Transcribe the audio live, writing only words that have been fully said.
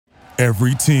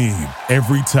Every team,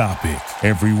 every topic,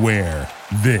 everywhere.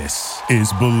 This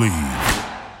is Believe.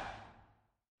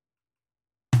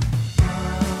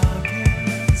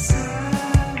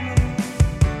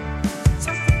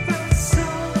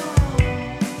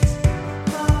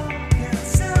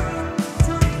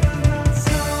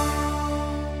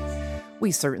 We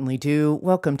certainly do.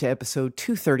 Welcome to episode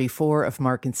 234 of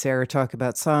Mark and Sarah Talk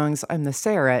About Songs. I'm the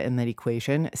Sarah in that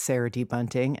equation, Sarah D.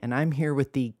 Bunting, and I'm here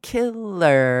with the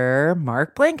killer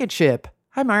Mark Blankenship.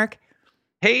 Hi, Mark.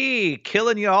 Hey,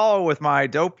 killing y'all with my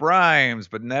dope rhymes,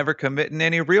 but never committing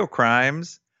any real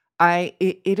crimes.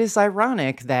 It is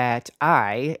ironic that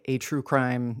I, a true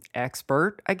crime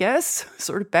expert, I guess,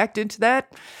 sort of backed into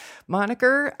that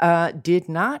moniker, did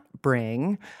not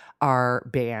bring our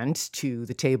band to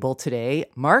the table today.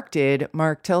 Mark did.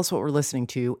 Mark, tell us what we're listening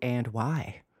to and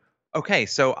why. Okay,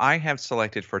 so I have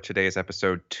selected for today's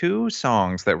episode 2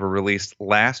 songs that were released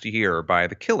last year by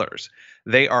The Killers.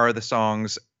 They are the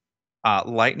songs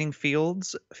Lightning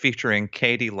Fields featuring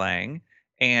K.D. Lang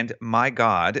and My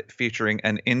God featuring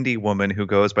an indie woman who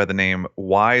goes by the name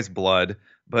Wise Blood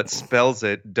but spells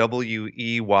it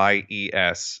W-E-Y-E-S.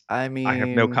 I mean, I have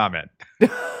no comment.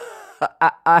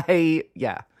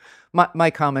 Yeah. My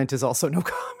comment is also no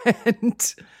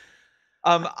comment.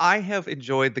 I have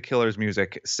enjoyed The Killers'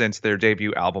 music since their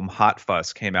debut album Hot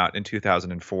Fuss came out in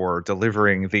 2004,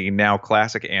 delivering the now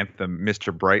classic anthem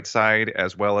Mr. Brightside,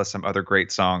 as well as some other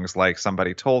great songs like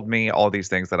Somebody Told Me, all these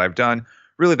things that I've done.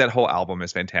 Really, that whole album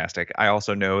is fantastic. I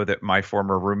also know that my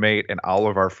former roommate and all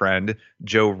of our friend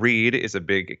Joe Reed is a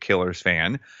big Killers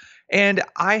fan. And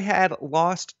I had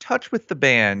lost touch with the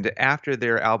band after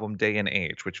their album Day and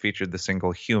Age, which featured the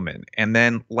single Human. And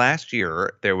then last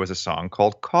year, there was a song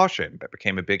called Caution that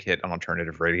became a big hit on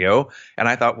alternative radio. And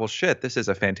I thought, well, shit, this is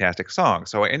a fantastic song.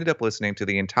 So I ended up listening to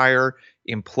the entire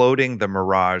Imploding the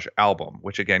Mirage album,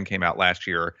 which again came out last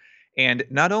year. And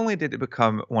not only did it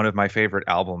become one of my favorite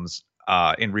albums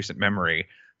in recent memory,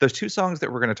 those 2 songs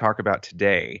that we're going to talk about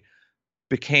today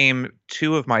became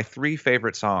 2 of my 3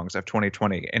 favorite songs of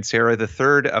 2020. And Sarah, the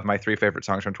third of my 3 favorite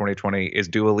songs from 2020 is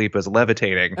Dua Lipa's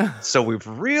Levitating. So we've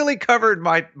really covered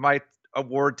my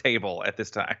award table at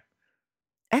this time.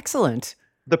 Excellent.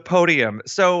 The podium.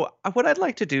 So what I'd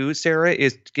like to do, Sarah,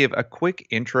 is give a quick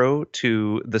intro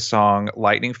to the song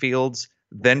Lightning Fields,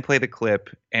 then play the clip,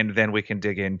 and then we can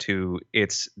dig into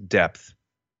its depth.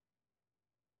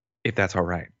 If that's all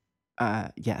right.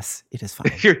 Yes, it is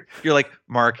fine. You're like,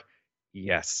 Mark,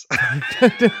 yes.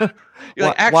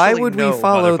 Why would we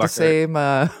follow the same?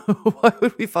 Why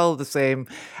would we follow the same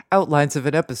outlines of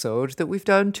an episode that we've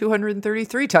done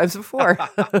 233 times before?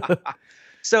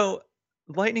 So,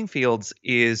 Lightning Fields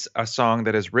is a song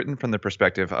that is written from the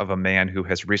perspective of a man who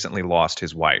has recently lost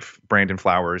his wife. Brandon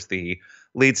Flowers, the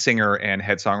lead singer and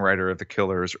head songwriter of The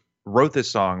Killers, wrote this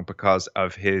song because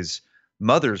of his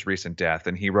mother's recent death,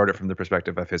 and he wrote it from the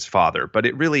perspective of his father. But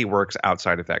it really works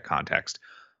outside of that context.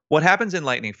 What happens in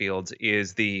Lightning Fields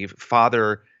is the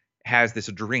father has this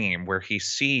dream where he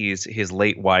sees his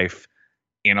late wife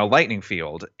in a lightning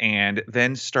field and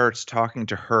then starts talking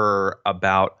to her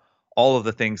about all of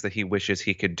the things that he wishes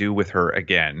he could do with her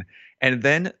again, and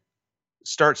then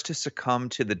starts to succumb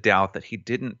to the doubt that he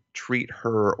didn't treat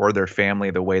her or their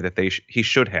family the way that he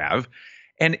should have.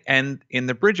 And in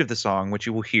the bridge of the song, which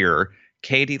you will hear,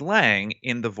 K.D. Lang,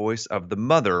 in the voice of the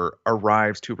mother,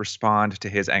 arrives to respond to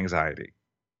his anxiety.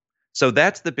 So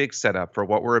that's the big setup for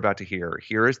what we're about to hear.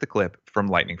 Here is the clip from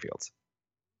Lightning Fields.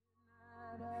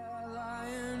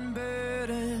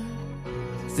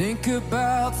 Think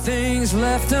about things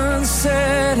left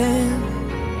unsaid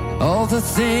and all the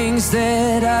things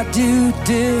that I'd do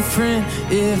different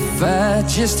if I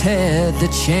just had the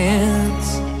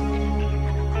chance.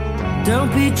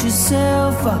 Don't beat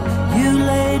yourself up, you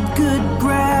laid good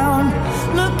ground.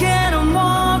 Look at them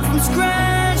all from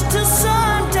scratch to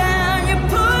sundown. You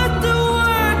put the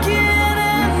work in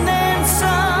and then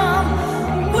some.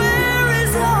 Where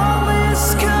is all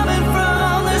this coming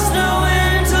from? There's no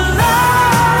end to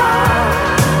love.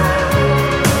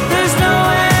 There's no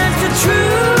end to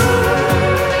truth.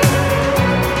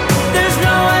 There's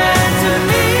no end to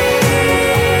me.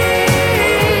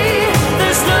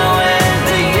 There's no end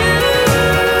to you.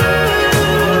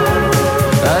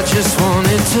 I just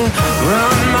wanted to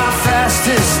run my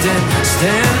fastest and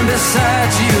stand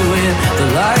beside you in the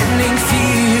lightning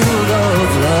field of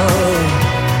love.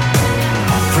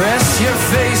 Press your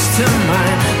face to my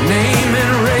name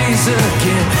and raise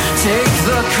again. Take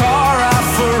the car out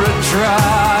for a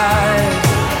drive.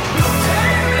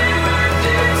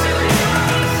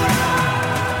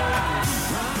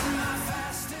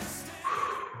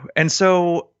 And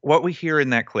so what we hear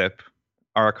in that clip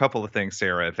are a couple of things,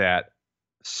 Sarah, that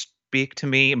speak to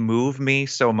me, move me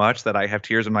so much that I have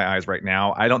tears in my eyes right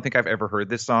now. I don't think I've ever heard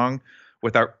this song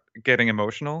without getting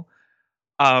emotional.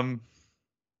 Um,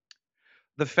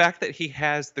 the fact that he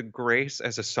has the grace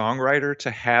as a songwriter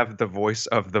to have the voice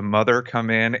of the mother come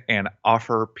in and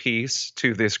offer peace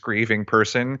to this grieving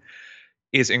person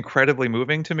is incredibly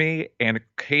moving to me. And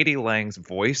Katie Lang's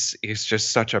voice is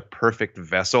just such a perfect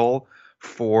vessel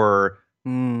for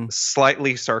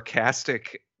slightly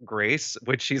sarcastic grace,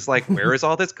 which she's like, where is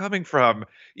all this coming from?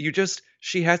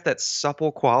 She has that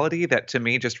supple quality that to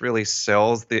me just really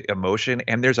sells the emotion.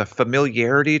 And there's a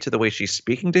familiarity to the way she's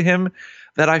speaking to him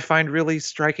that I find really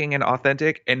striking and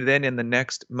authentic. And then in the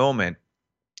next moment,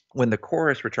 when the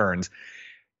chorus returns,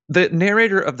 the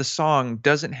narrator of the song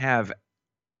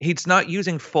he's not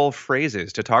using full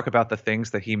phrases to talk about the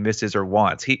things that he misses or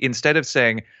wants. Instead of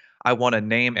saying, I want to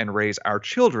name and raise our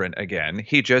children again,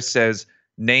 he just says,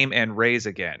 name and raise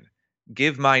again.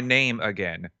 Give my name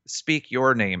again. Speak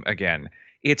your name again.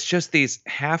 It's just these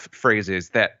half phrases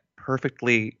that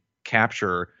perfectly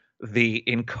capture the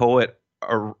inchoate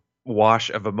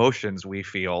wash of emotions we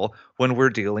feel when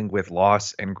we're dealing with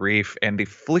loss and grief and the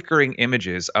flickering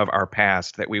images of our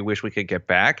past that we wish we could get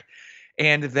back.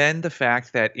 And then the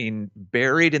fact that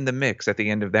buried in the mix at the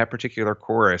end of that particular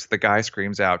chorus, the guy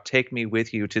screams out, take me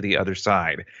with you to the other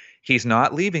side. He's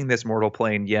not leaving this mortal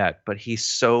plane yet, but he's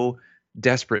so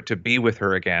desperate to be with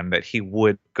her again that he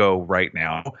would go right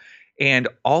now. And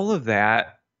all of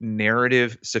that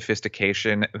narrative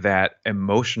sophistication, that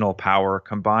emotional power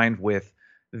combined with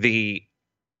the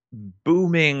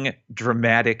booming,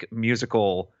 dramatic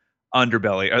musical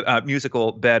underbelly,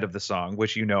 musical bed of the song,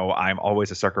 which I'm always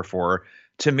a sucker for,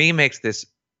 to me makes this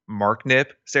Mark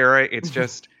Nip, Sarah.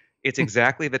 It's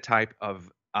exactly the type of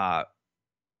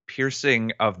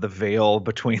piercing of the veil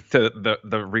between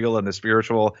the real and the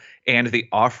spiritual, and the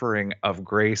offering of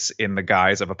grace in the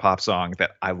guise of a pop song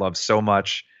that I love so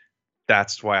much.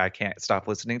 That's why I can't stop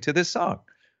listening to this song.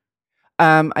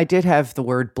 I did have the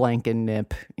word blank and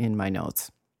nip in my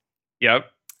notes. Yep.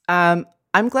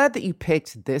 I'm glad that you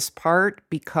picked this part,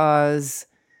 because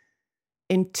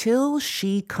until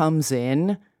she comes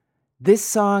in, this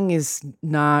song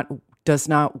does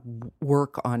not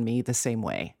work on me the same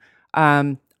way.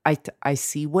 I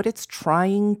see what it's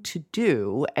trying to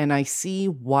do, and I see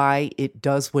why it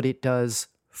does what it does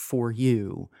for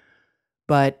you.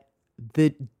 But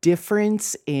the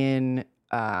difference in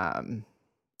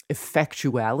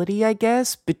effectuality, I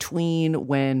guess, between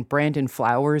when Brandon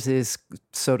Flowers is,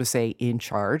 so to say, in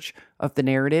charge of the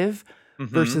narrative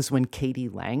versus when Katie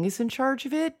Lang is in charge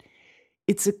of it,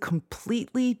 it's a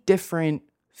completely different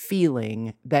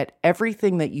feeling. That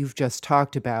everything that you've just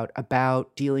talked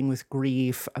about dealing with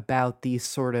grief, about these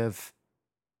sort of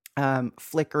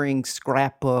flickering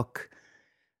scrapbook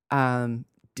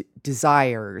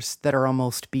desires that are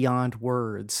almost beyond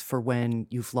words for when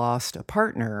you've lost a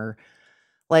partner.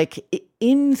 Like,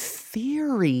 in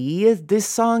theory, this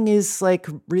song is like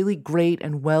really great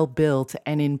and well built.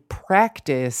 And in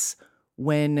practice,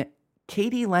 when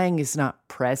Katie Lang is not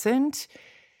present,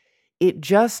 it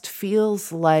just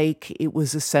feels like it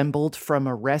was assembled from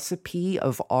a recipe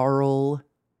of oral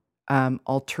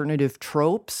alternative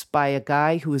tropes by a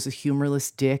guy who is a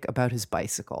humorless dick about his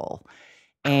bicycle.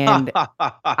 And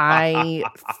I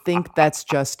think that's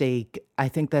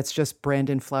just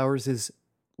Brandon Flowers'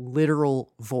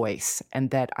 literal voice, and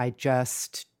that I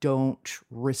just don't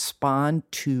respond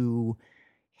to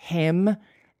him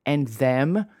and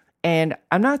them. And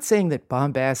I'm not saying that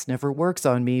bombast never works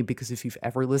on me, because if you've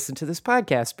ever listened to this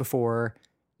podcast before,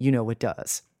 you know it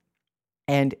does.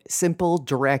 And simple,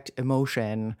 direct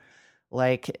emotion,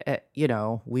 like,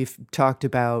 we've talked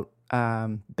about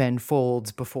Ben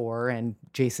Folds before and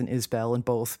Jason Isbell, and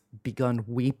both begun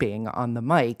weeping on the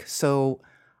mic. So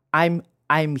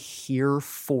I'm here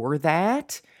for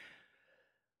that.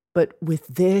 But with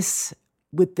this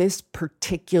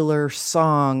particular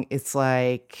song, it's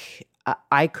like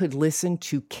I could listen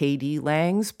to Katie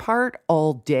Lang's part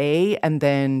all day, and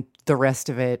then the rest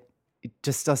of it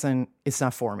just it's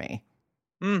not for me.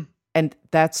 And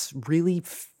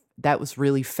that was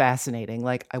really fascinating.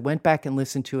 Like, I went back and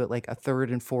listened to it like a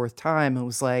third and fourth time and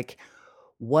was like,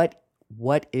 what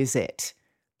is it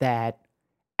that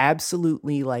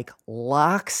absolutely like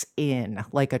locks in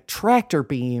like a tractor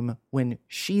beam when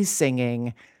she's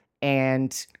singing,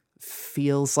 and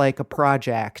feels like a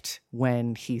project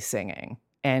when he's singing?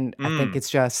 And I think it's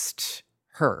just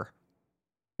her,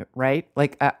 right?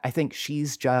 Like, I think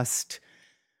she's just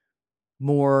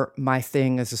more my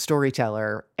thing as a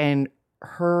storyteller, and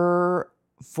her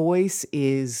voice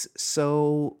is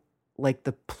so like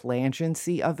the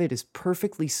plangency of it is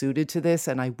perfectly suited to this.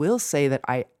 And I will say that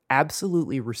I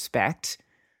absolutely respect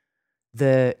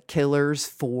the Killers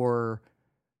for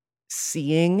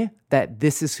seeing that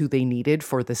this is who they needed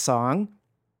for the song.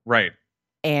 Right.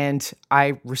 And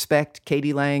I respect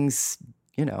Katie Lang's,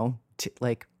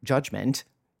 like judgment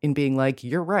in being like,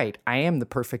 you're right, I am the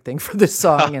perfect thing for this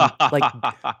song and like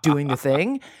doing the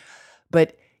thing.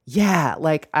 But yeah,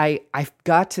 like I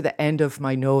got to the end of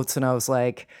my notes and I was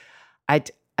like, I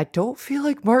don't feel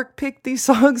like Mark picked these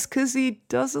songs because he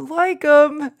doesn't like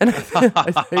them. And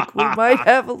I think we might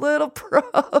have a little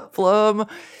problem.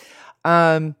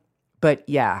 But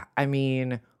yeah, I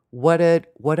mean, what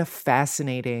a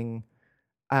fascinating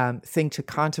thing to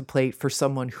contemplate for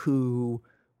someone who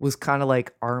was kind of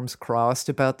like arms crossed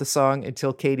about the song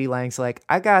until Katie Lang's like,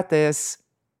 I got this.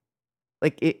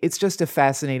 Like it's just a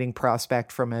fascinating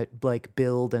prospect from a like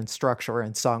build and structure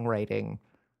and songwriting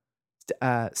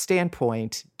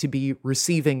standpoint to be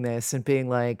receiving this and being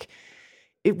like,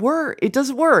 it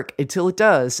doesn't work until it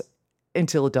does,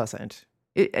 until it doesn't.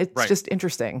 It's right. Just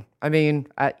interesting. I mean,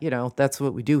 that's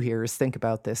what we do here is think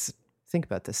about this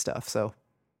stuff. So,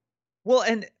 well,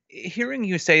 and hearing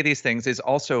you say these things is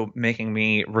also making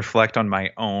me reflect on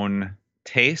my own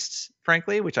tastes,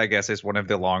 frankly, which I guess is one of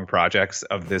the long projects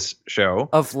of this show.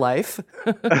 Of life.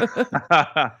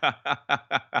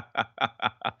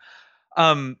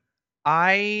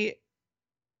 I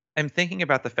am thinking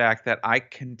about the fact that I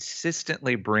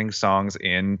consistently bring songs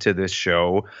into this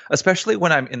show, especially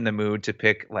when I'm in the mood to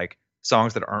pick like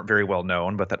songs that aren't very well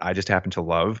known, but that I just happen to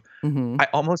love. Mm-hmm. I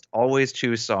almost always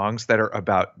choose songs that are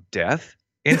about death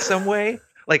in some way.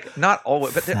 Like not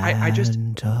always, but I just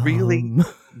really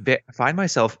find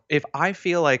myself, if I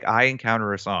feel like I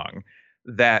encounter a song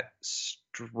that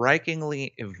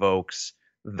strikingly evokes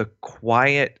the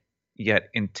quiet yet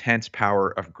intense power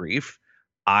of grief,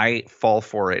 I fall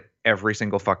for it every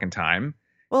single fucking time.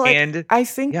 Well, and I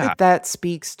think that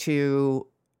speaks to,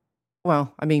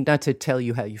 well, I mean, not to tell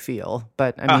you how you feel,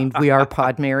 but I mean, we are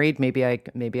pod married. Maybe I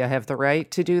have the right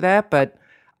to do that. But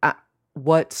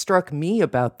what struck me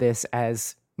about this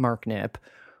as Mark Knipp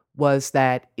was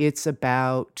that it's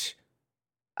about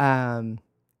the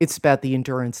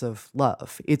endurance of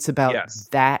love. It's about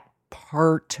that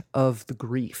part of the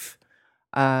grief.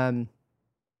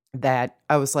 That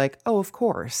I was like, oh, of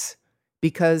course,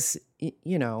 because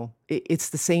it's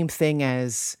the same thing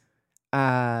as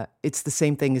that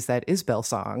Isbell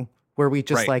song where we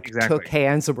just took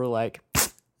hands and were like,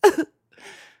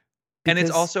 and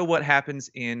it's also what happens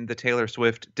in the Taylor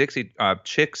Swift Dixie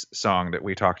Chicks song that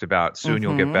we talked about. Soon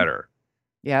You'll Get Better.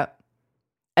 Yeah,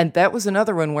 and that was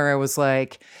another one where I was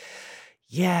like,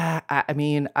 yeah, I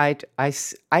mean, I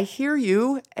hear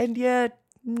you, and yet.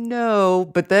 No,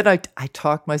 but then I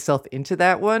talked myself into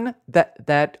that one.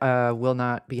 That will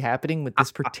not be happening with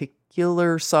this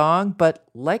particular song. But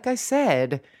like I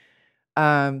said,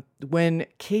 when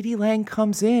Katie Lang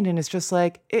comes in and it's just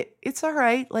like it's all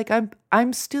right. Like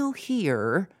I'm still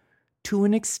here to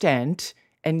an extent,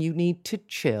 and you need to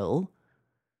chill.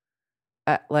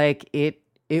 Like it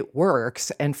works,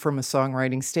 and from a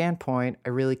songwriting standpoint, I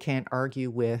really can't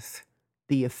argue with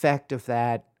the effect of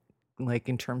that. Like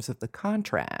in terms of the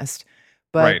contrast,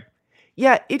 but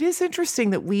yeah, it is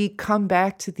interesting that we come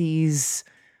back to these,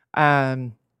 I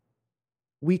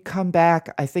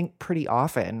think pretty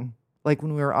often, like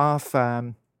when we were off,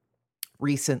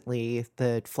 recently,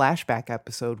 the flashback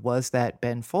episode was that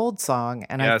Ben Folds song.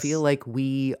 And I feel like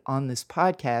we on this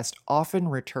podcast often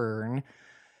return.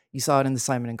 You saw it in the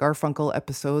Simon and Garfunkel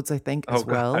episodes, I think, as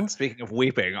well. God. Speaking of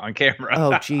weeping on camera.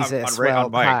 Oh, Jesus.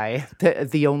 Hi.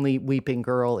 The only weeping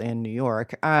girl in New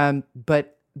York.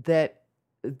 But that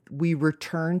we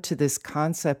return to this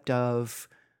concept of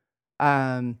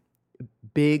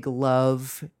big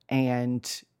love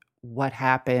and what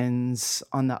happens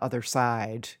on the other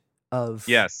side of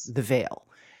the veil.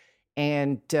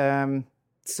 And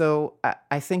so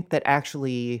I think that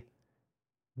actually...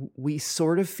 we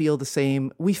sort of feel the same.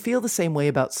 We feel the same way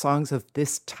about songs of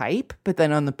this type, but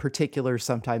then on the particulars,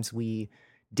 sometimes we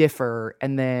differ.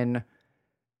 And then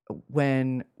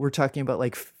when we're talking about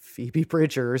like Phoebe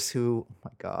Bridgers, who, oh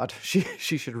my God, she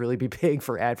should really be paying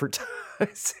for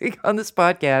advertising on this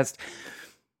podcast.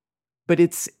 But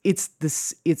it's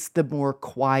the more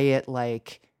quiet,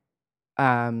 like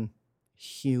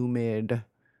humid,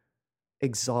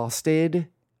 exhausted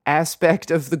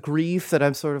aspect of the grief that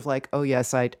I'm sort of like, oh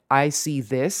yes, I see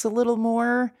this a little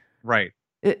more. Right.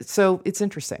 So it's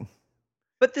interesting.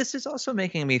 But this is also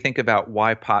making me think about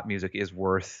why pop music is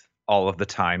worth all of the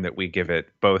time that we give it,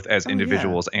 both as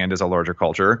individuals and as a larger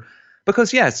culture.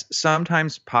 Because yes,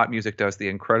 sometimes pop music does the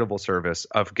incredible service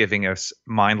of giving us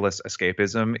mindless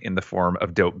escapism in the form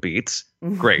of dope beats.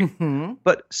 Great.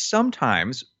 But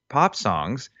sometimes pop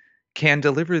songs can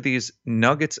deliver these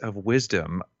nuggets of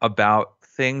wisdom about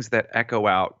things that echo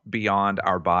out beyond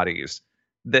our bodies.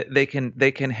 That they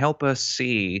can help us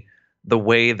see the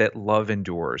way that love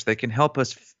endures. They can help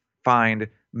us find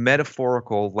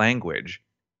metaphorical language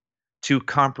to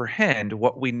comprehend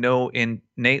what we know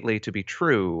innately to be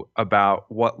true about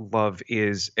what love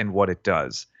is and what it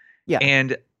does. Yeah.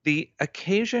 And the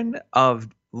occasion of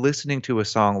listening to a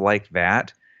song like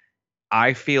that,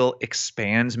 I feel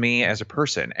expands me as a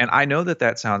person. And I know that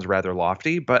that sounds rather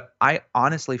lofty, but I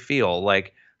honestly feel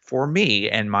like for me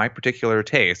and my particular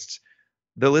tastes,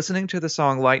 the listening to the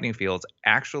song Lightning Fields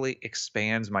actually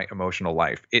expands my emotional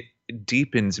life. It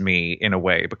deepens me in a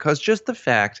way because just the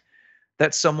fact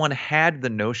that someone had the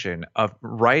notion of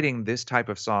writing this type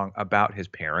of song about his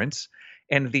parents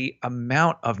and the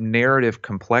amount of narrative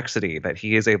complexity that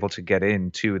he is able to get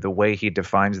into the way he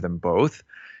defines them both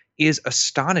is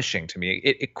astonishing to me.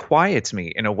 It quiets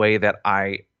me in a way that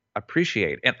I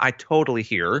appreciate. And I totally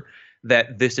hear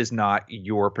that this is not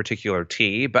your particular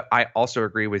tea, but I also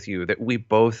agree with you that we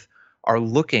both are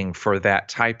looking for that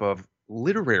type of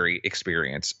literary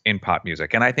experience in pop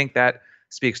music. And I think that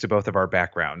speaks to both of our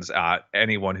backgrounds.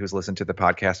 Anyone who's listened to the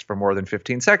podcast for more than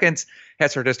 15 seconds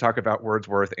has heard us talk about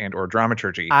Wordsworth and or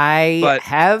dramaturgy. I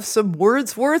have some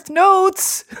Wordsworth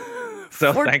notes.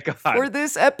 So thank God for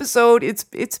this episode.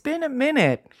 It's been a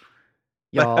minute,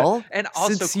 y'all. And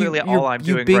also clearly you all I'm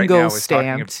doing bingo right now is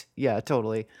stamped. Yeah,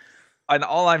 totally. And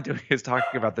all I'm doing is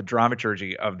talking about the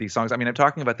dramaturgy of these songs. I mean, I'm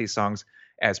talking about these songs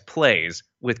as plays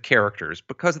with characters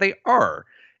because they are.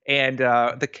 And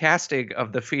the casting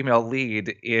of the female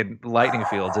lead in Lightning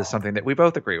Fields is something that we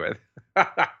both agree with.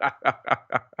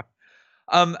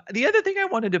 The other thing I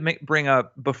wanted to bring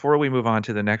up before we move on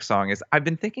to the next song is I've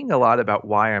been thinking a lot about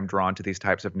why I'm drawn to these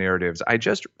types of narratives. I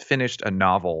just finished a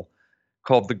novel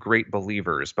called The Great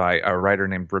Believers by a writer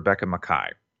named Rebecca Makkai,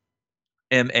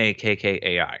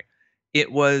 Makkai.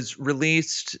 It was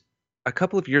released a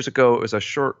couple of years ago. It was a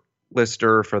short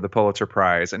lister for the Pulitzer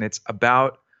Prize, and it's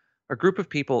about a group of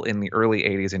people in the early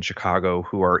 80s in Chicago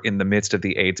who are in the midst of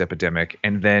the AIDS epidemic,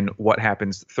 and then what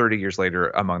happens 30 years later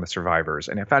among the survivors.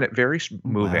 And I found it very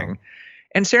moving. Wow.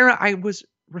 And Sarah, I was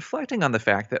reflecting on the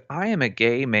fact that I am a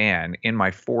gay man in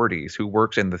my 40s who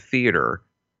works in the theater,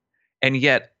 and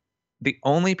yet the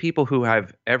only people who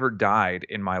have ever died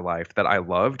in my life that I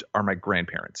loved are my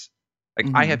grandparents.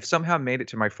 Like I have somehow made it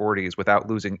to my 40s without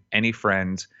losing any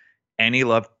friends, any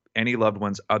loved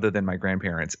ones other than my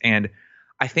grandparents. And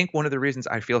I think one of the reasons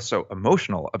I feel so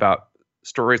emotional about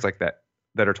stories like that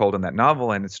are told in that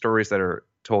novel and stories that are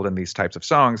told in these types of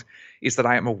songs is that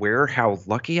I am aware how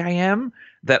lucky I am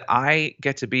that I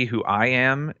get to be who I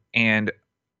am and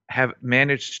have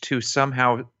managed to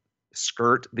somehow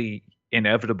skirt the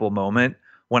inevitable moment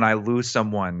when I lose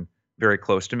someone very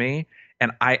close to me.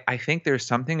 And I think there's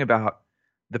something about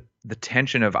the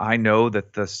tension of I know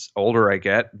that the older I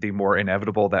get, the more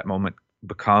inevitable that moment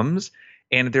becomes.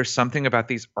 And there's something about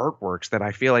these artworks that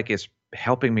I feel like is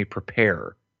helping me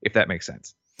prepare, if that makes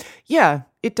sense. Yeah,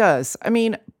 it does. I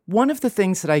mean, one of the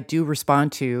things that I do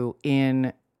respond to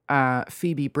in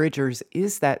Phoebe Bridgers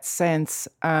is that sense,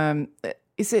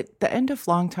 is it the end of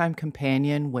Longtime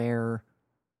Companion where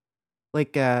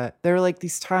like there are like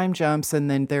these time jumps and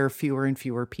then there are fewer and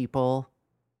fewer people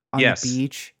on the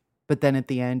beach, but then at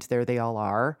the end there they all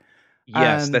are.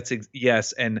 Yes,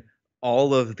 yes. And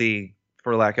all of the,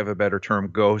 for lack of a better term,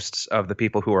 ghosts of the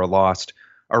people who are lost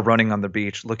are running on the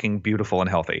beach looking beautiful and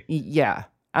healthy. Yeah.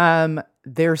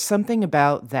 There's something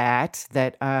about that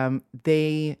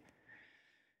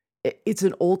it's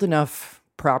an old enough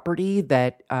property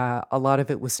that a lot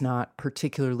of it was not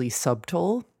particularly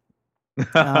subtle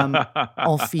en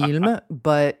film,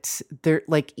 but they're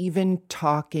like even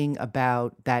talking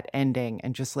about that ending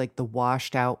and just like the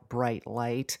washed out bright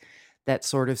light that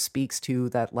sort of speaks to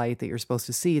that light that you're supposed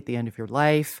to see at the end of your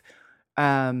life.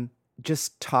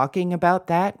 Just talking about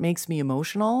that makes me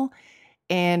emotional.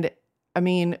 And I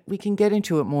mean, we can get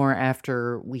into it more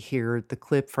after we hear the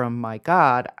clip from My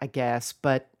God, I guess.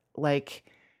 But like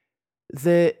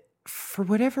for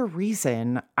whatever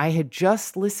reason, I had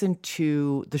just listened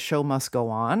to The Show Must Go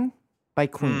On by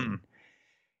Queen.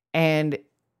 And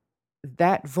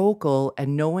that vocal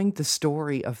and knowing the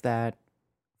story of that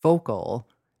vocal,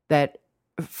 that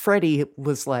Freddie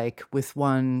was like with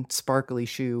one sparkly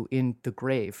shoe in the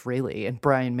grave, really. And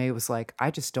Brian May was like,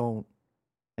 I just don't,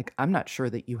 like, I'm not sure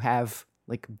that you have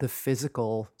like the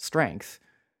physical strength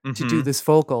to do this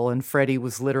vocal, and Freddie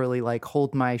was literally like,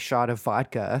 hold my shot of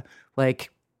vodka,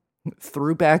 like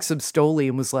threw back some Stoli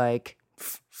and was like,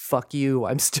 fuck you,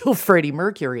 I'm still Freddie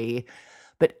Mercury.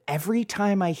 But every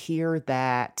time I hear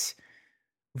that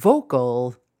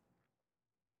vocal,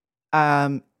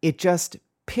 it just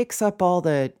picks up all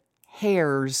the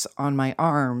hairs on my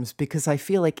arms because I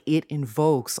feel like it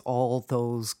invokes all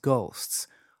those ghosts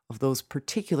of those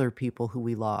particular people who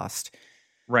we lost.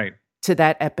 Right. To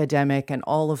that epidemic and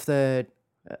all of the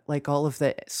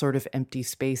sort of empty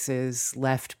spaces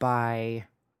left by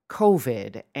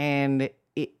COVID. And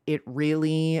it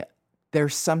really,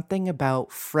 there's something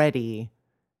about Freddie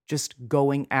just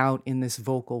going out in this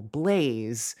vocal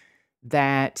blaze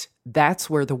that's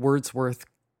where the Wordsworth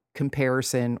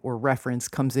comparison or reference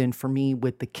comes in for me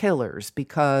with the Killers,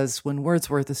 because when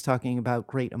Wordsworth is talking about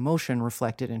great emotion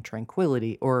reflected in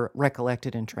tranquility or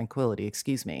recollected in tranquility,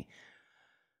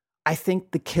 I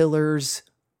think the Killers'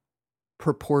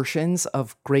 proportions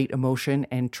of great emotion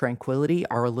and tranquility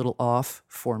are a little off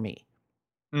for me,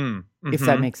 if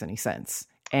that makes any sense.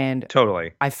 And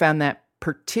totally, I found that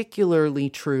particularly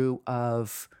true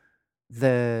of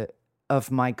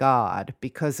My God,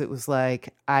 because it was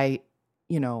like,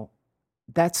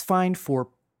 that's fine for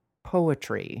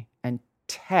poetry and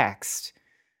text,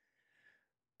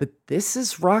 but this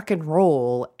is rock and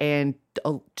roll, and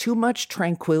too much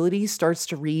tranquility starts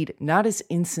to read not as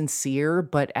insincere,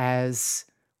 but as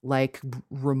like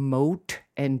remote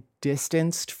and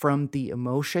distanced from the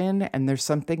emotion. And there's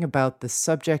something about the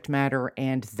subject matter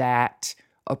and that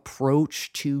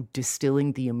approach to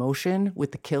distilling the emotion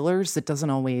with the Killers that doesn't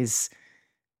always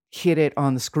hit it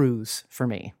on the screws for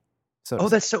me. So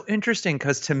that's so interesting,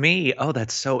 because to me,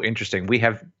 that's so interesting. We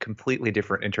have completely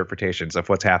different interpretations of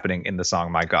what's happening in the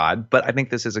song My God, but I think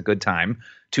this is a good time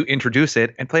to introduce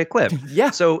it and play a clip.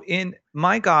 Yeah. So in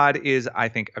My God is, I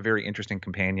think, a very interesting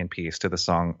companion piece to the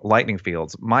song Lightning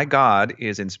Fields. My God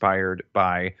is inspired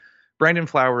by Brandon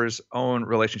Flowers' own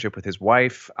relationship with his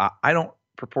wife. I don't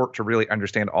purport to really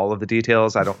understand all of the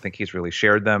details. I don't think he's really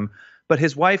shared them, but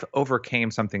his wife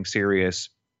overcame something serious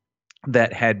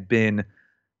that had been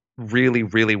really,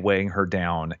 really weighing her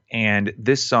down. And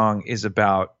this song is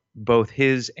about both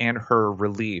his and her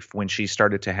relief when she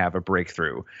started to have a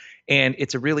breakthrough. And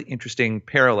it's a really interesting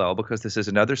parallel, because this is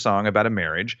another song about a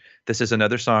marriage. This is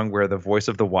another song where the voice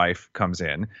of the wife comes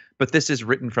in, but this is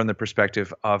written from the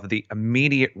perspective of the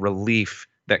immediate relief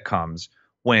that comes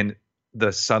when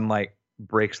the sunlight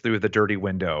breaks through the dirty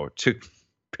window, to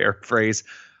paraphrase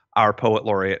our poet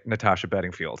laureate, Natasha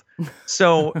Bedingfield.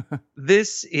 So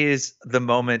this is the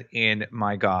moment in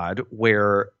My God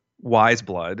where Wise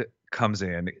Blood comes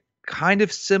in, kind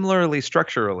of similarly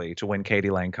structurally to when Katie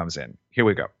Lang comes in. Here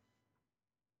we go.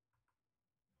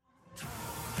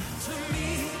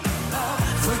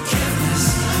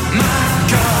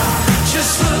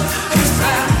 Just look who's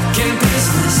back in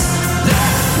business.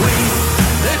 That weight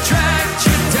that dragged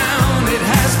you down, it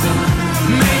has been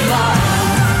made light.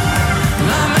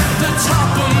 I'm at the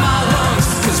top of my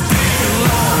lungs, 'cause being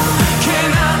alone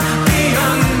cannot be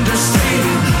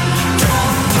understated.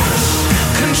 Don't push,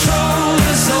 control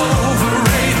is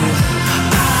overrated.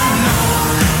 I know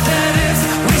that if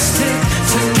we stick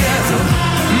together,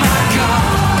 my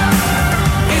God,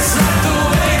 it's like the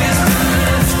weight has been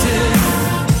lifted.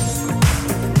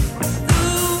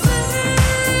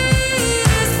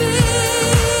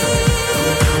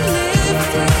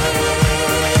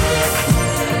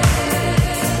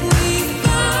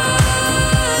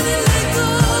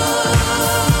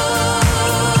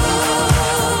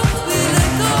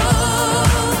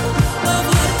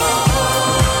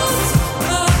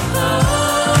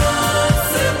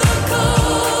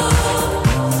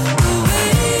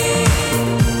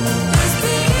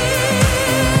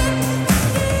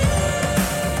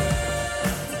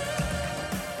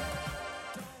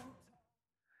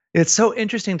 It's so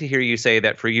interesting to hear you say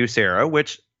that for you, Sarah,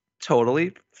 which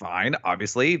totally fine.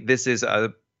 Obviously, this is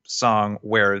a song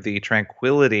where the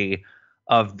tranquility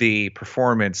of the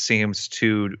performance seems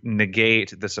to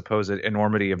negate the supposed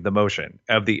enormity of the emotion,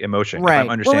 if I'm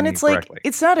understanding and it's you correctly. Like,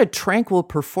 it's not a tranquil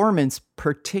performance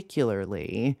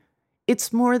particularly.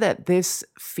 It's more that this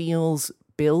feels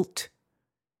built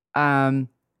to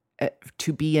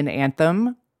be an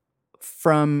anthem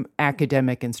from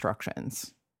academic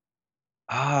instructions.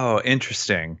 Oh,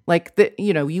 interesting. Like,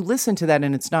 you listen to that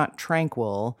and it's not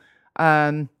tranquil.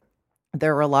 There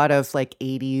are a lot of like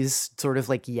 80s sort of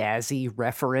like Yazzie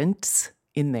reference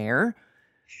in there.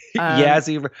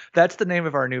 Yazzie, that's the name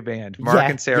of our new band, Mark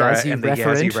and Sarah Yazzie and the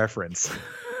Yazzie reference.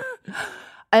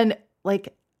 And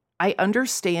like, I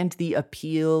understand the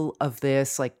appeal of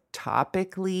this, like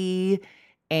topically,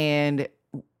 and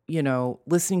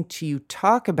listening to you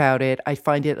talk about it, I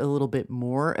find it a little bit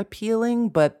more appealing,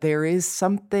 but there is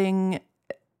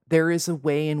a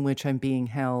way in which I'm being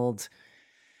held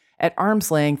at arm's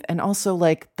length. And also,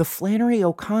 like, the Flannery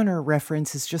O'Connor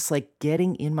reference is just like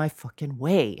getting in my fucking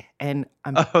way. And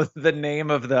I'm the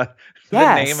name of the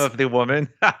Yes. name of the woman.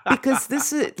 because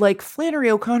this is like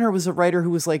Flannery O'Connor was a writer who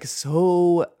was like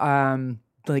so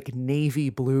like navy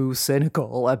blue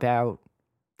cynical about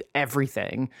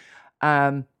everything,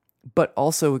 but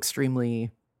also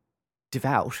extremely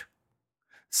devout.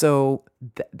 So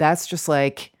that's just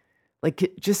like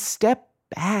just step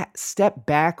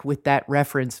back with that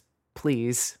reference,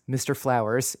 please, Mr.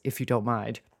 Flowers, if you don't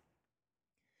mind.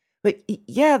 But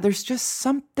yeah, there's just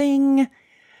something.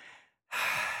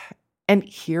 And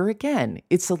here again,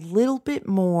 it's a little bit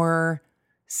more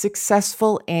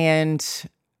successful and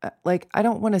like, I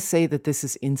don't want to say that this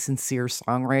is insincere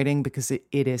songwriting because it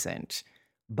isn't,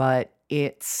 but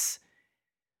it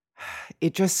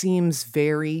just seems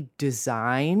very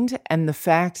designed. And the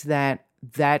fact that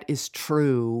is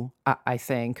true, I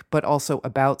think, but also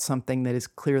about something that is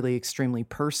clearly extremely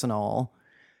personal,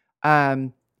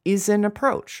 is an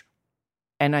approach.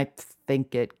 And I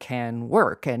think it can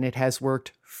work, and it has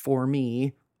worked for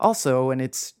me also, and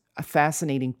it's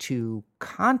fascinating to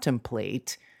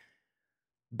contemplate.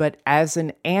 But as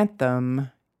an anthem,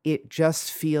 it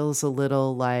just feels a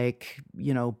little like,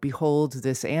 behold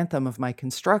this anthem of my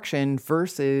construction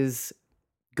versus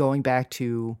going back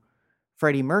to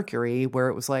Freddie Mercury, where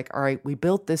it was like, all right, we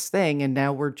built this thing and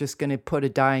now we're just going to put a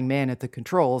dying man at the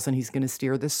controls and he's going to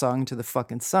steer this song to the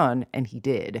fucking sun. And he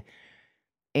did.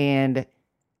 And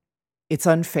it's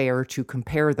unfair to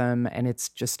compare them. And it's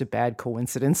just a bad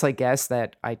coincidence, I guess,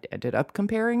 that I ended up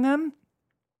comparing them.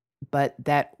 But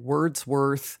that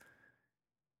Wordsworth,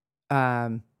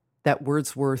 not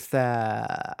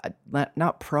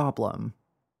problem,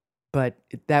 but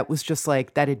that was just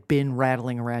like, that had been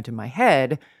rattling around in my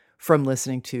head from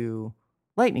listening to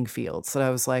Lightning Fields. So I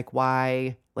was like,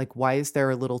 why is there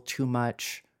a little too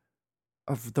much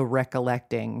of the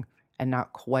recollecting and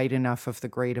not quite enough of the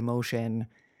great emotion?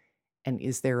 And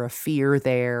is there a fear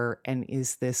there? And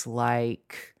is this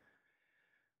like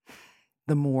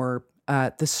the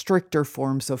stricter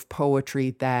forms of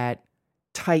poetry that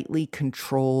tightly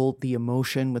control the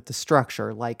emotion with the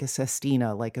structure, like a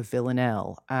Sestina, like a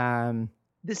Villanelle?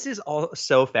 This is all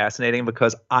so fascinating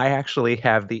because I actually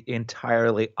have the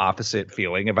entirely opposite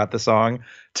feeling about the song.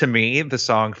 To me, the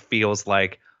song feels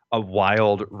like a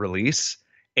wild release,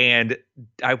 and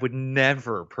I would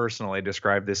never personally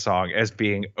describe this song as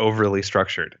being overly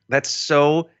structured. That's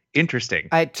so interesting.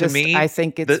 I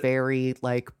think it's very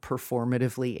like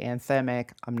performatively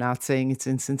anthemic. I'm not saying it's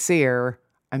insincere.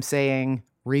 I'm saying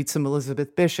read some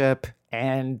Elizabeth Bishop,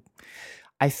 and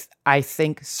I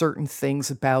think certain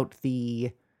things about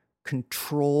the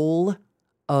control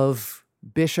of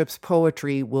Bishop's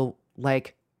poetry will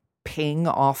like ping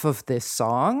off of this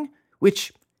song,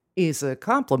 which is a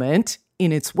compliment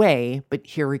in its way. But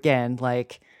here again,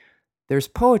 like, there's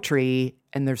poetry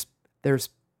and there's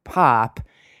pop,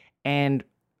 and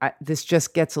this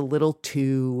just gets a little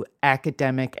too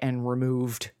academic and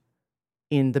removed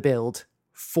in the build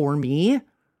for me.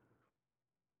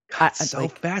 So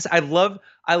fast. I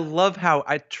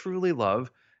truly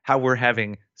love how we're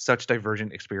having such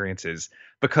divergent experiences,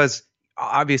 because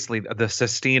obviously the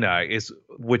Sestina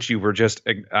which you were just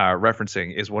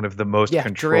referencing, is one of the most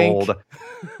controlled.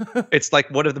 It's like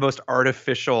one of the most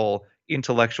artificial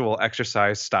intellectual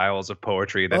exercise styles of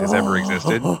poetry that has ever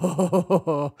existed.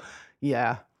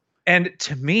 Yeah. And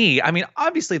to me, I mean,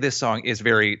 obviously this song is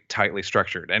very tightly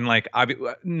structured, and like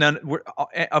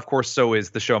of course, so is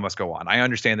The Show Must Go On. I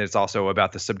understand that it's also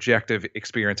about the subjective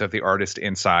experience of the artist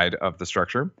inside of the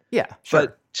structure. Yeah,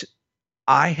 sure. But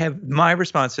my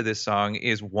response to this song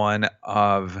is one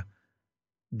of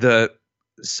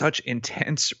such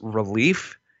intense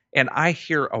relief, and I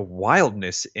hear a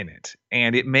wildness in it,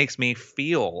 and it makes me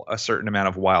feel a certain amount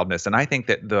of wildness. And I think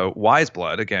that the Wise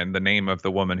Blood, again, the name of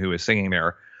the woman who is singing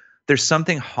there's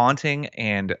something haunting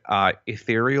and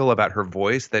ethereal about her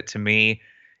voice that, to me,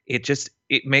 it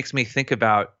makes me think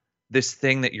about this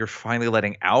thing that you're finally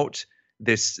letting out.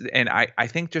 And I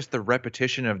think just the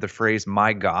repetition of the phrase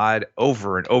 "my God"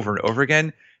 over and over and over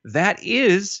again, that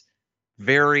is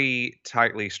very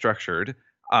tightly structured.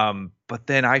 But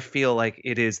then I feel like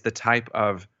it is the type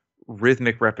of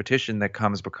rhythmic repetition that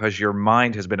comes because your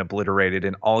mind has been obliterated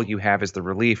and all you have is the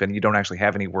relief, and you don't actually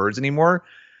have any words anymore.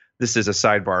 This is a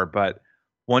sidebar, but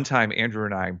one time Andrew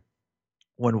and I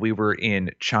when we were in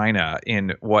China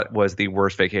in what was the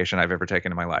worst vacation I've ever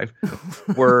taken in my life.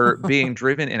 We're being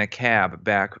driven in a cab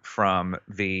back from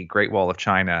the Great Wall of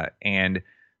China, and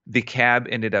the cab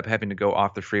ended up having to go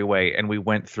off the freeway, and we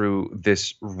went through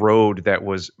this road that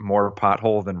was more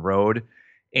pothole than road,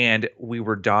 and we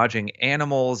were dodging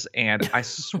animals, and I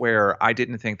swear I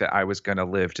didn't think that I was going to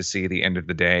live to see the end of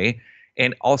the day.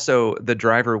 And also, the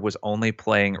driver was only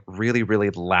playing really, really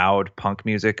loud punk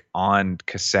music on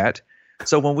cassette.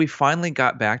 So when we finally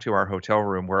got back to our hotel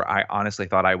room, where I honestly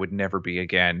thought I would never be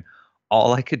again,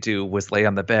 all I could do was lay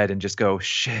on the bed and just go,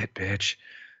 shit, bitch.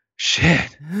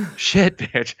 Shit,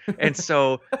 bitch. And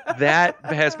so that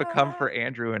has become for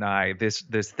Andrew and I this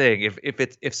thing.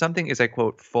 If something is a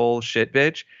quote full shit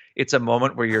bitch, it's a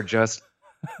moment where you're just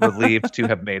relieved to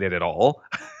have made it at all.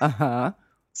 Uh-huh.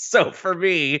 So for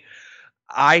me,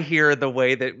 I hear the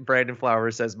way that Brandon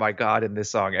Flowers says "my God" in this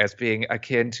song as being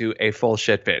akin to a full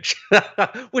shit bitch,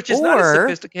 which is not as Or-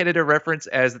 sophisticated a reference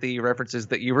as the references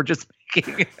that you were just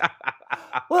making.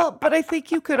 Well, but I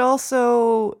think you could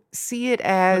also see it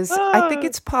as I think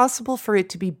it's possible for it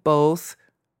to be both,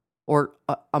 or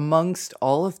amongst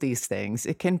all of these things,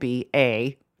 it can be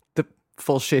A, the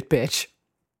full shit bitch,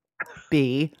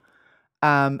 B,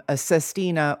 a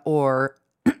sestina, or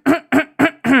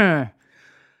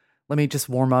let me just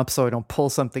warm up so I don't pull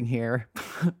something here.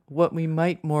 What we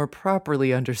might more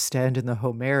properly understand in the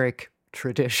Homeric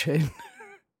tradition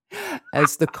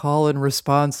as the call and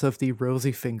response of the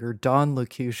rosy-fingered dawn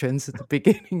locutions at the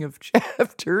beginning of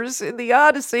chapters in the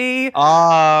Odyssey.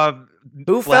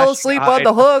 Who fell asleep on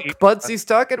the hook? Butsy's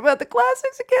talking about the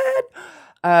classics again.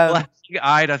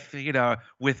 Flashing-eyed Athena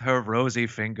with her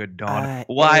rosy-fingered dawn.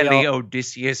 Wily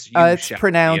Odysseus, it's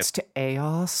pronounced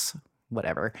Eos.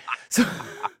 Whatever. So,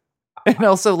 and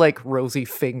also like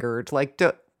rosy-fingered. Like,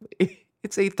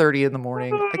 it's 8:30 in the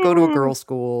morning. I go to a girls'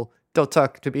 school. Don't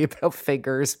talk to me about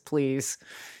fingers, please.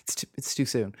 It's too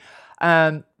soon.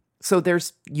 So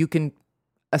you can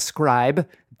ascribe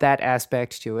that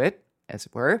aspect to it, as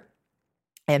it were.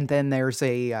 And then there's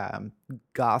a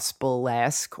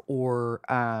gospel-esque or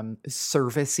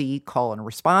service-y call and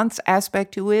response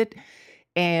aspect to it.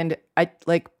 And I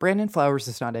like Brandon Flowers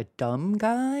is not a dumb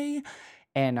guy,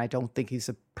 and I don't think he's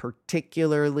a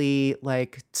particularly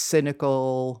like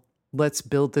cynical, let's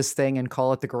build this thing and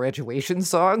call it the graduation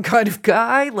song kind of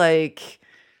guy. Like,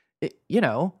 that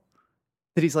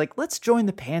he's like, let's join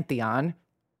the pantheon,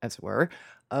 as it were,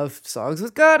 of songs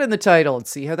with God in the title and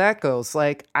see how that goes.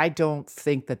 Like, I don't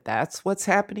think that that's what's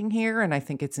happening here. And I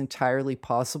think it's entirely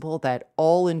possible that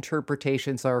all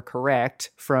interpretations are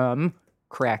correct from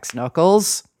Cracks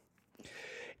Knuckles,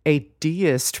 a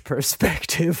deist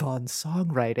perspective on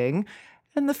songwriting,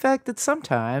 and the fact that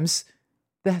sometimes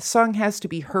the song has to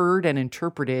be heard and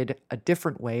interpreted a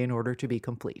different way in order to be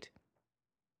complete.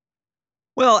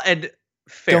 Well, and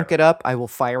fair. Don't get up. I will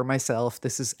fire myself.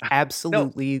 This is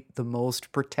absolutely the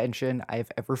most pretension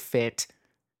I've ever fit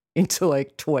into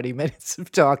like 20 minutes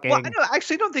of talking. Well, I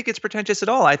actually don't think it's pretentious at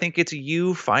all. I think it's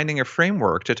you finding a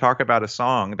framework to talk about a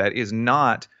song that is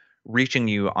not reaching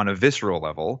you on a visceral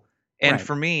level. And Right.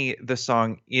 for me, the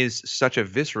song is such a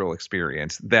visceral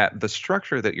experience that the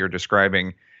structure that you're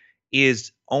describing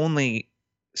is only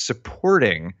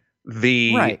supporting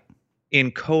the Right.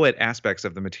 inchoate aspects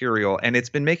of the material. And it's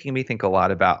been making me think a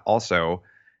lot about also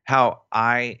how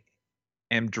I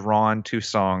am drawn to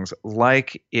songs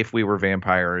like If We Were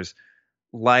Vampires,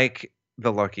 like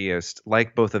The Luckiest,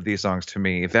 like both of these songs to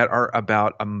me that are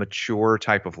about a mature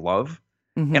type of love.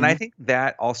 And I think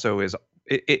that also is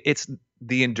it's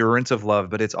the endurance of love,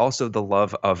 but it's also the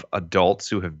love of adults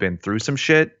who have been through some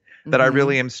shit that I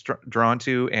really am drawn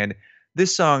to. And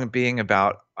this song being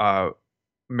about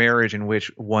marriage in which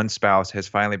one spouse has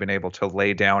finally been able to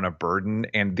lay down a burden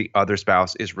and the other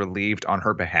spouse is relieved on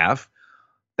her behalf,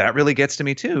 that really gets to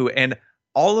me too. And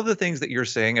all of the things that you're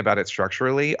saying about it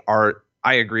structurally are,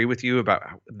 I agree with you about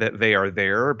that they are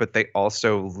there, but they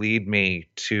also lead me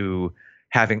to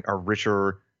having a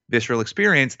richer visceral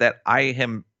experience that I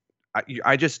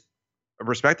just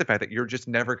respect the fact that you're just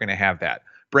never going to have that.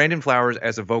 Brandon Flowers,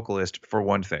 as a vocalist, for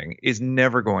one thing, is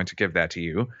never going to give that to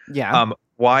you. Yeah.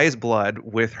 Wise Blood,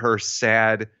 with her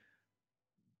sad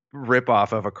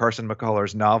ripoff of a Carson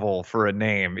McCullers novel for a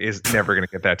name, is never going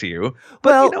to get that to you.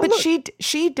 But, But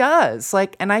she does,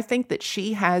 like, and I think that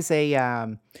she has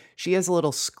a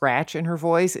little scratch in her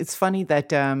voice. It's funny that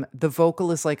the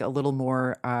vocal is like a little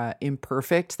more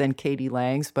imperfect than Katie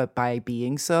Lang's, but by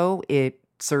being so, it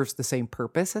serves the same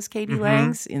purpose as Katie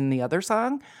Lang's in the other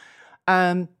song.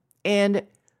 And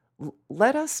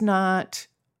let us not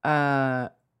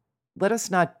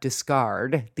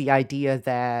discard the idea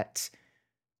that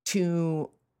to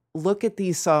look at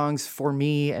these songs for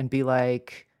me and be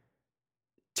like,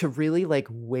 to really like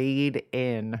wade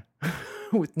in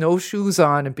with no shoes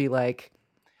on and be like,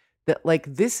 that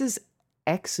like this is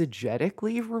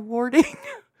exegetically rewarding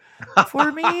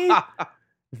for me.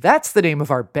 That's the name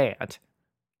of our band.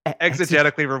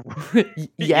 Exegetically rewarding.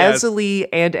 Yazily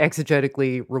and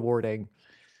exegetically rewarding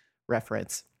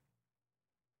reference.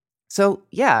 So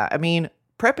yeah, I mean,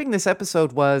 prepping this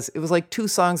episode it was like 2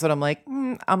 songs that I'm like,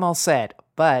 I'm all set.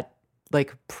 But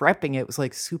like prepping it was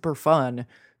like super fun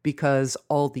because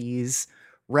all these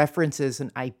references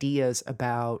and ideas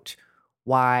about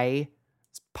why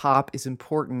pop is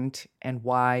important and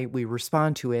why we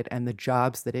respond to it and the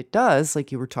jobs that it does,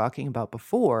 like you were talking about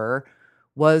before,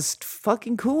 was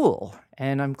fucking cool.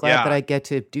 And I'm glad that I get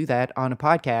to do that on a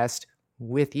podcast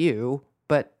with you,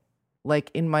 but like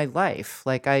in my life,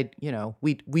 like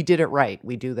we did it right.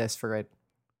 We do this for it.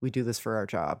 We do this for our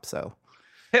job. So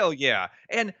hell yeah.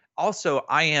 And also,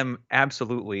 I am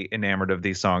absolutely enamored of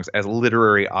these songs as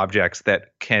literary objects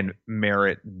that can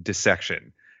merit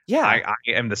dissection. Yeah. I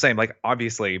am the same. Like,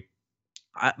 obviously,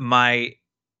 my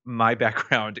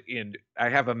background I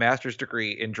have a master's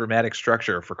degree in dramatic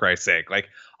structure, for Christ's sake. Like,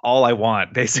 all I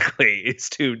want basically is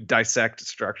to dissect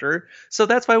structure. So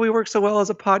that's why we work so well as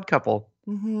a pod couple.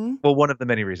 Mm-hmm. Well, one of the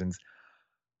many reasons.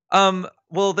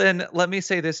 Well, then let me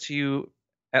say this to you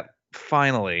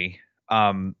finally.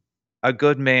 A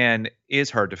good man is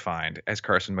hard to find, as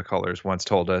Carson McCullers once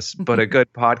told us, but a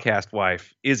good podcast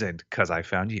wife isn't, 'cause I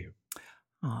found you.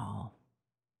 Oh,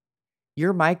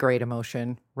 you're my great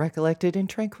emotion, recollected in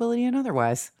tranquility and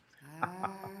otherwise. I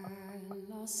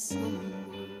lost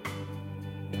someone.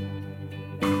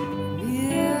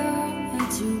 Yeah,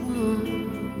 into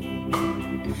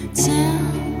one.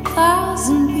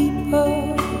 10,000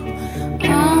 people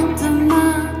under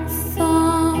my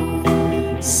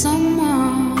thumb.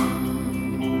 Someone,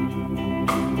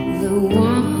 the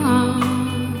one,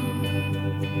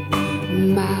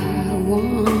 my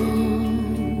one.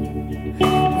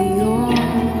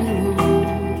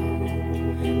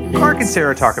 Mark and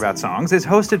Sarah Talk About Songs is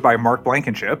hosted by Mark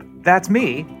Blankenship, that's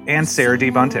me, and Sarah D.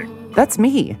 Bunting. That's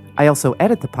me. I also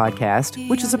edit the podcast,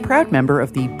 which is a proud member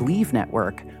of the Believe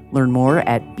Network. Learn more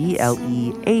at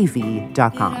BLEAV.com.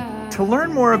 To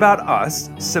learn more about us,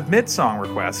 submit song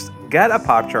requests, get a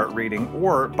pop chart reading,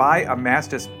 or buy a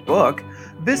Mastis book,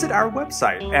 visit our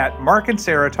website at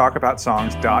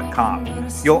markandSarahTalkAboutSongs.com.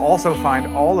 You'll also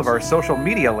find all of our social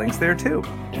media links there too.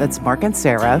 That's Mark and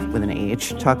Sarah, with an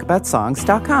H,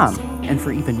 talkaboutsongs.com. And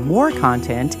for even more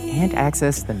content and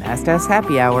access to the Mastas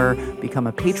Happy Hour, become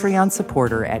a Patreon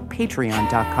supporter at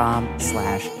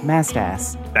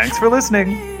patreon.com/Mastas. Thanks for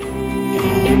listening.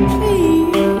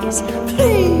 Please,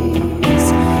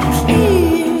 please,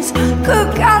 please,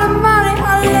 good God Almighty,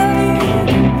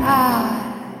 I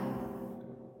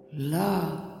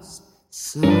lost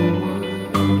someone.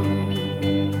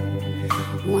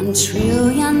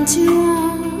 1,000,000,000 to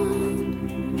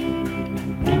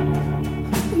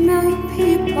 1,000,000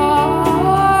 people.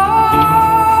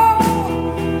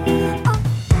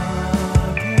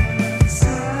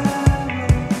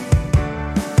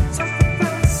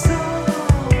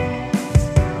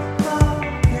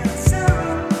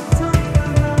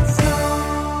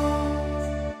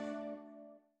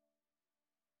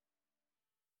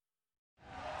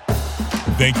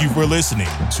 Thank you for listening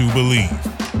to Believe.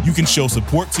 You can show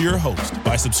support to your host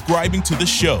by subscribing to the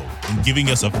show and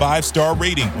giving us a 5-star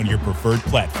rating on your preferred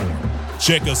platform.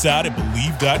 Check us out at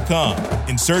Believe.com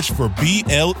and search for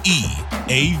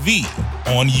BLEAV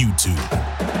on YouTube.